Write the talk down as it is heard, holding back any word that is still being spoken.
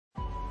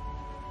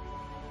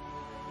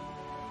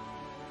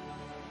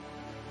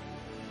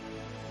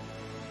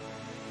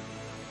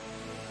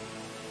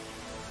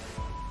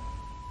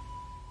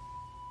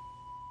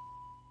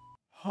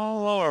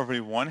Hello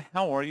everyone,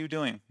 how are you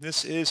doing?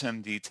 This is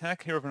MD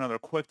Tech here with another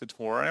quick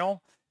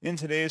tutorial. In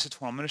today's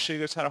tutorial, I'm going to show you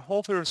guys how to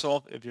hopefully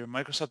resolve if your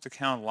Microsoft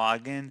account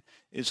login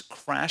is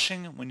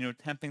crashing when you're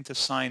attempting to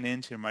sign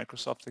into your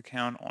Microsoft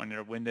account on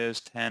your Windows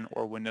 10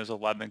 or Windows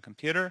 11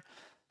 computer.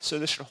 So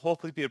this should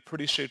hopefully be a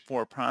pretty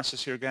straightforward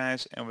process here,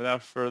 guys. And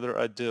without further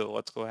ado,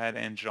 let's go ahead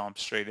and jump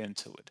straight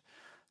into it.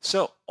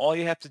 So all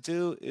you have to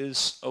do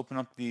is open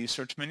up the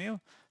search menu,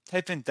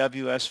 type in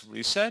WS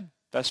Reset.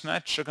 Best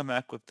match should come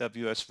back with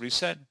WS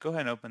Reset. Go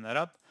ahead and open that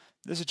up.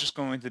 This is just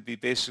going to be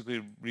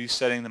basically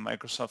resetting the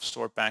Microsoft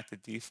Store back to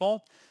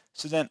default.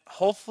 So then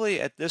hopefully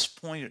at this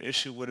point your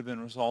issue would have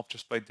been resolved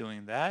just by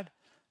doing that.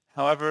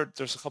 However,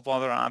 there's a couple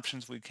other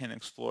options we can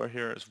explore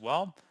here as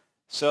well.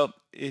 So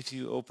if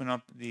you open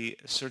up the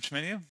search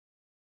menu,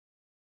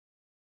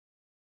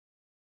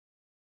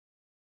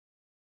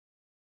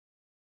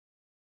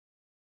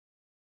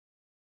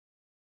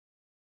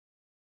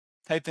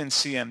 type in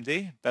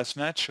CMD, best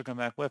match should come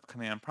back with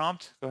command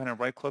prompt. Go ahead and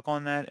right click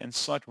on that and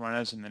select run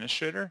as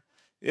administrator.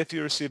 If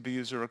you receive a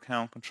user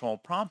account control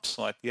prompt,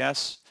 select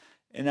yes.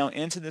 And now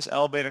into this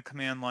elevated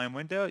command line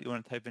window, you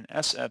want to type in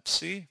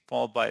SFC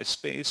followed by a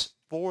space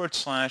 /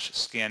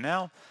 scan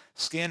now.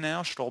 Scan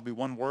now should all be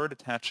one word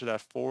attached to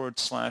that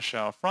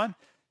 / front.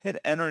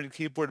 Hit enter on your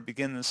keyboard to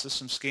begin the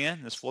system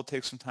scan. This will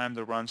take some time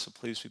to run, so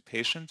please be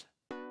patient.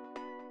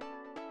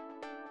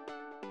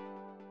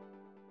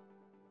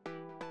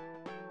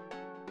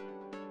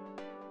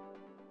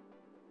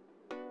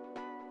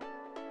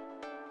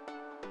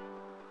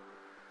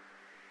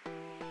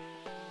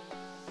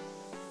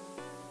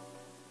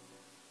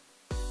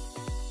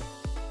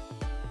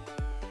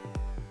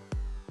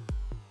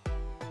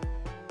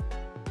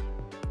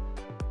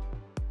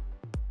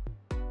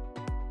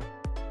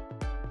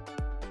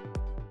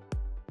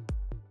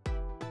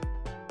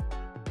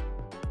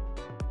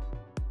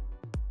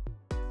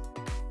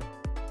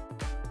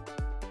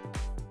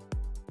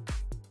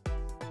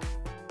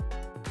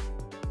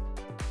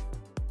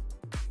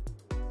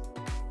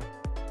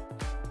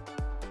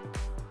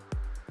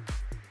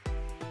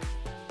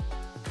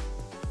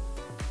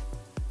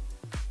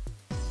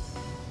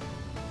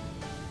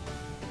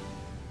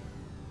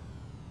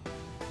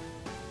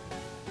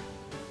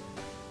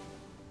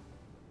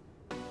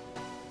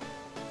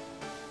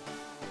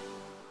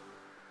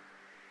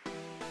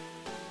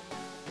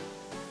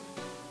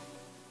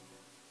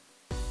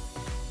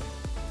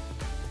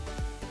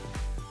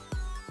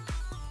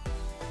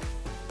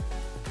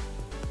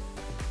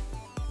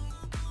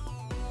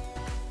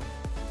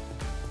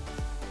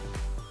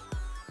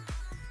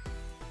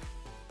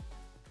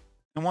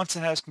 And once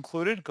it has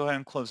concluded, go ahead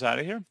and close out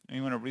of here. And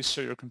you want to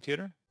restart your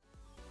computer.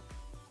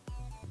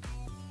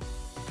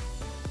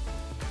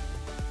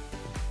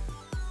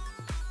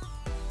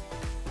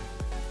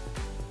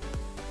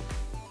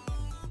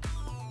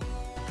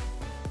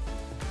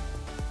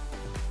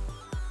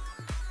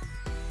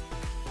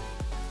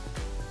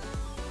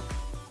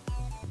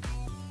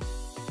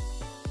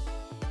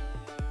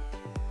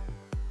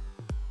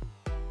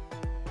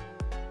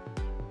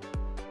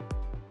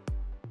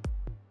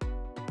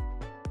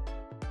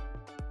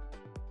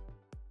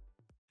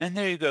 And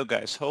there you go,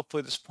 guys.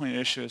 Hopefully this point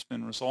issue has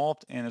been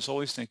resolved. And as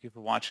always, thank you for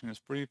watching this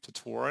brief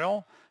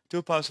tutorial. Do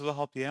hope I was able to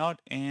help you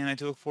out, and I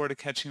do look forward to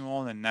catching you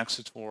all in the next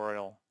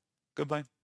tutorial. Goodbye.